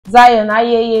Zion,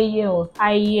 ayeyeye o.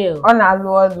 Aye.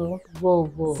 Onaluolu.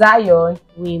 Go. Zion,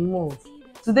 We move.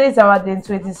 today is our day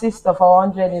 26th of our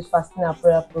 100 days fasting and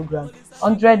prayer program.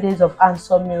 100 days of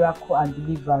answer, miracle and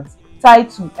deliverance.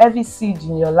 Title: Every siege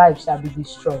in your life shall be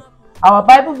destroyed. Our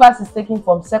Bible verse is taken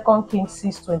from 2 Kings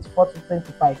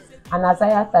 6:24-25 and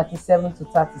Isaiah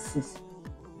 37-36.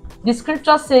 The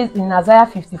scripture says in Isaiah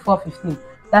 54:15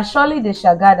 that surely they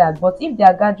shall gather, but if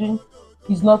their gathering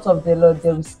is not of the Lord,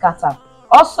 they will scatter.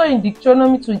 Also in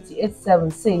Deuteronomy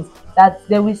 28:7 says that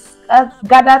they will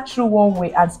gather through one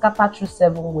way and scatter through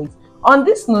 7 ways. On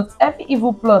this note, every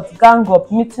evil plot, gang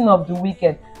up, meeting of the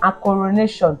wicked, and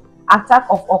coronation, attack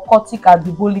of occultic and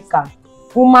diabolical,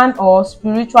 woman or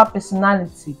spiritual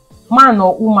personality, man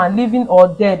or woman, living or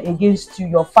dead against you,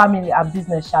 your family and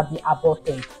business shall be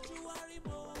aborted,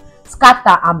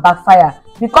 scatter and backfire.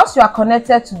 Because you are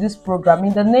connected to this program,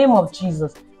 in the name of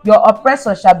Jesus, your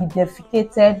oppressor shall be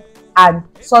defecated and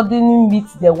suddenly meet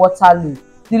the Waterloo.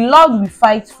 The Lord will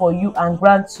fight for you and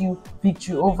grant you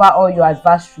victory over all your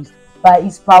adversaries by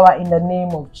his power in the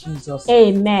name of Jesus.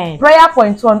 Amen. Prayer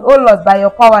point 1. Oh Lord, by your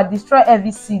power, destroy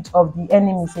every siege of the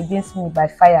enemies against me by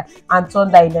fire and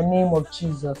thunder in the name of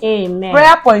Jesus. Amen.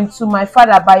 Prayer point 2. My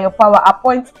Father, by your power,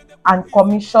 appoint and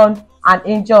commission an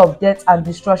angel of death and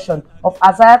destruction of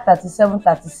Isaiah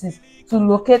 37:36 to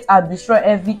locate and destroy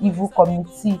every evil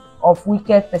committee of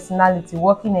wicked personality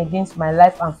working against my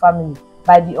life and family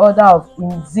by the order of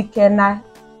Ezekiel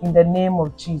in the name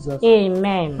of Jesus.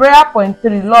 Amen. Prayer point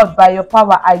 3. Lord, by your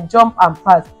power, I jump and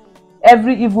pass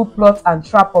every evil plot and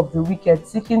trap of the wicked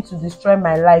seeking to destroy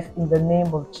my life in the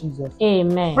name of Jesus.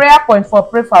 Amen. Prayer point 4.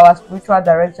 Pray for our spiritual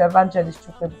director, Evangelist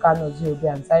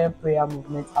Chukwuebuka and Zion Prayer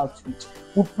Movement Outreach.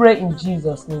 We pray in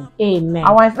Jesus' name. Amen.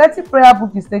 Our effective prayer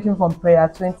book is taken from prayer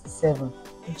 27.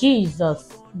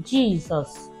 Jesus.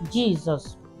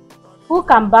 Who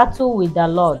can battle with the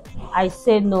Lord? I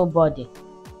say nobody.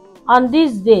 On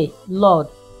this day, Lord,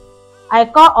 I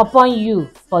call upon you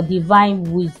for divine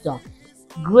wisdom,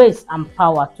 grace and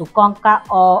power to conquer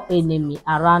all enemy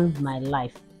around my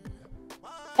life.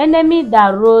 Enemy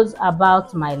that rose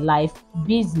about my life,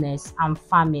 business and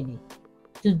family,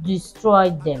 to destroy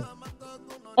them.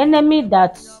 Enemy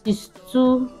that is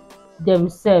to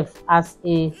themselves as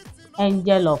an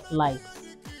angel of light.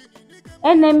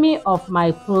 Enemy of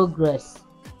my progress.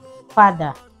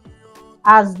 Father,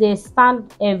 as they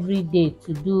stand every day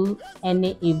to do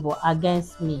any evil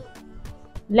against me,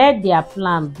 let their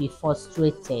plan be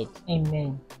frustrated.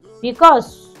 Amen.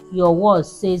 Because your word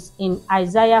says in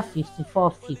Isaiah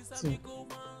 54:15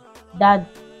 that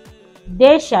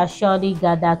they shall surely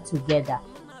gather together,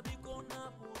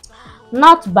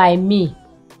 not by me.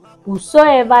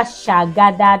 Whosoever shall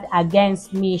gather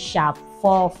against me shall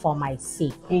fall for my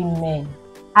sake. Amen.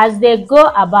 As they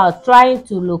go about trying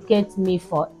to locate me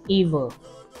for evil,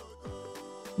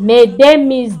 may they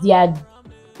miss their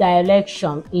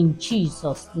direction in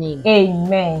Jesus' name.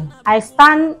 Amen. I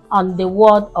stand on the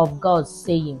word of God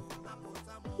saying,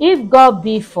 if God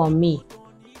be for me,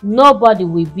 nobody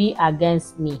will be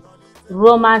against me.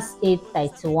 Romans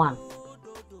 8:31.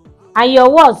 And your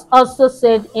words also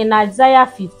said in Isaiah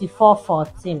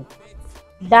 54:14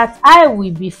 that I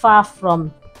will be far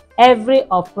from every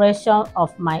oppression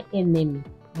of my enemy.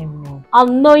 Amen.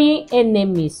 Unknowing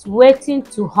enemies waiting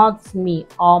to hunt me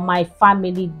or my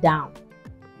family down,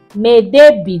 may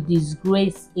they be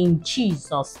disgraced in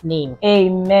Jesus' name.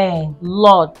 Amen.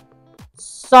 Lord,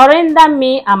 surrender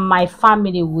me and my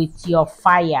family with your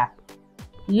fire.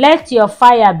 Let your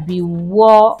fire be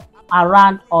war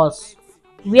around us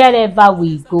wherever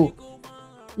we go.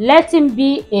 Let him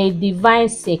be a divine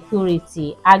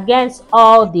security against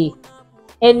all the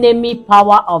enemy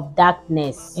power of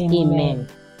darkness. Amen.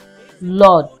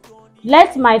 Lord,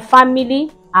 let my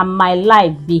family and my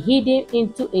life be hidden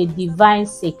into a divine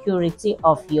security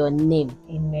of your name.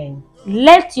 Amen.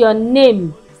 Let your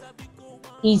name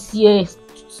is a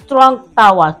strong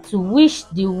tower to which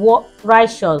the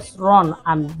righteous run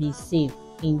and be saved.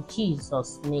 In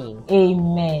Jesus' name.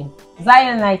 Amen.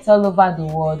 Zionites all over the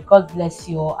world, God bless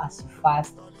you all as you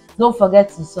fast. Don't forget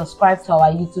to subscribe to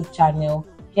our YouTube channel,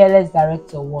 Fearless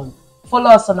Director 1. Follow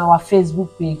us on our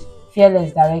Facebook page,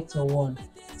 Fearless Director 1.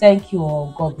 Thank you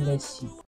all. God bless you.